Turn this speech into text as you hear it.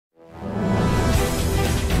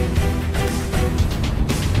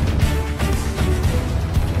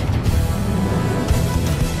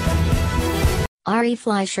Ari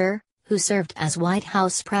Fleischer, who served as White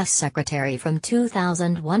House press secretary from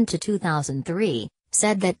 2001 to 2003,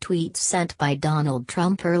 said that tweets sent by Donald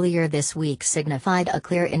Trump earlier this week signified a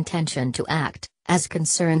clear intention to act, as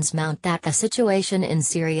concerns mount that the situation in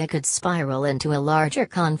Syria could spiral into a larger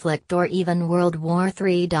conflict or even World War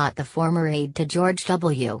III. The former aide to George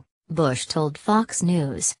W. Bush told Fox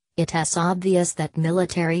News, "It's obvious that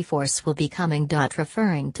military force will be coming."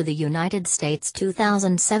 Referring to the United States'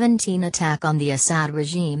 2017 attack on the Assad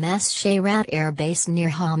regime's Shayrat air base near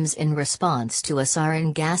Homs in response to a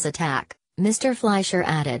sarin gas attack, Mr. Fleischer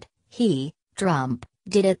added, Trump,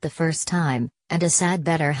 did it the first time, and Assad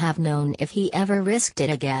better have known if he ever risked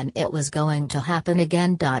it again it was going to happen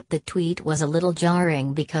again. The tweet was a little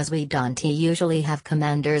jarring because we don't usually have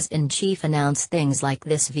commanders-in-chief announce things like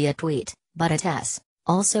this via tweet, but it's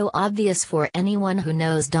also obvious for anyone who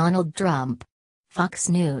knows Donald Trump. Fox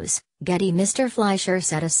News, Getty. Mr. Fleischer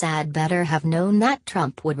said Assad better have known that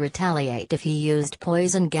Trump would retaliate if he used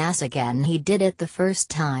poison gas again. He did it the first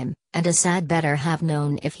time, and Assad better have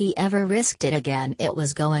known if he ever risked it again it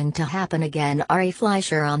was going to happen again. Ari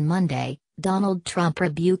Fleischer. On Monday, Donald Trump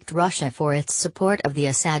rebuked Russia for its support of the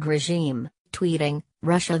Assad regime, tweeting,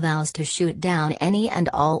 "Russia vows to shoot down any and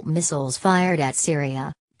all missiles fired at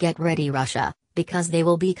Syria. Get ready, Russia, because they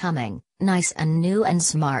will be coming, nice and new and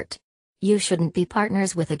smart. You shouldn't be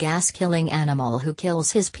partners with a gas-killing animal who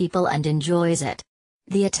kills his people and enjoys it."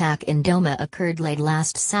 The attack in Douma occurred late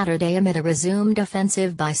last Saturday amid a resumed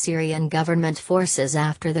offensive by Syrian government forces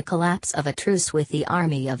after the collapse of a truce with the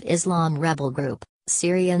Army of Islam rebel group.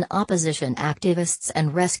 Syrian opposition activists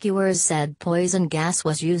and rescuers said poison gas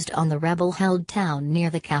was used on the rebel-held town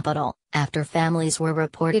near the capital, after families were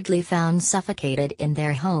reportedly found suffocated in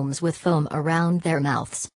their homes with foam around their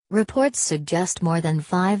mouths. Reports suggest more than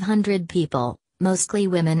 500 people, mostly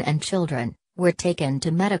women and children, were taken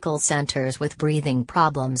to medical centers with breathing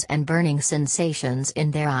problems and burning sensations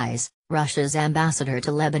in their eyes. Russia's ambassador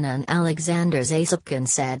to Lebanon Alexander Zasypkin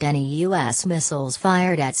said any U.S. missiles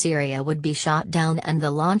fired at Syria would be shot down and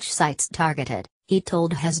the launch sites targeted. He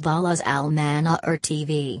told Hezbollah's Al-Manar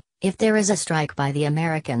TV, "If there is a strike by the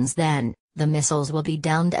Americans, then the missiles will be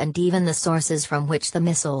downed and even the sources from which the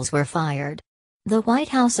missiles were fired." The White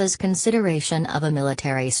House's consideration of a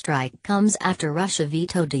military strike comes after Russia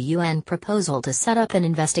vetoed a UN proposal to set up an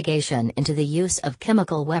investigation into the use of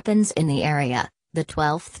chemical weapons in the area, the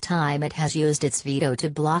 12th time it has used its veto to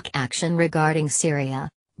block action regarding Syria.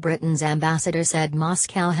 Britain's ambassador said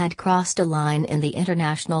Moscow had crossed a line in the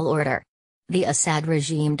international order. The Assad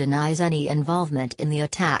regime denies any involvement in the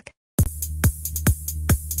attack,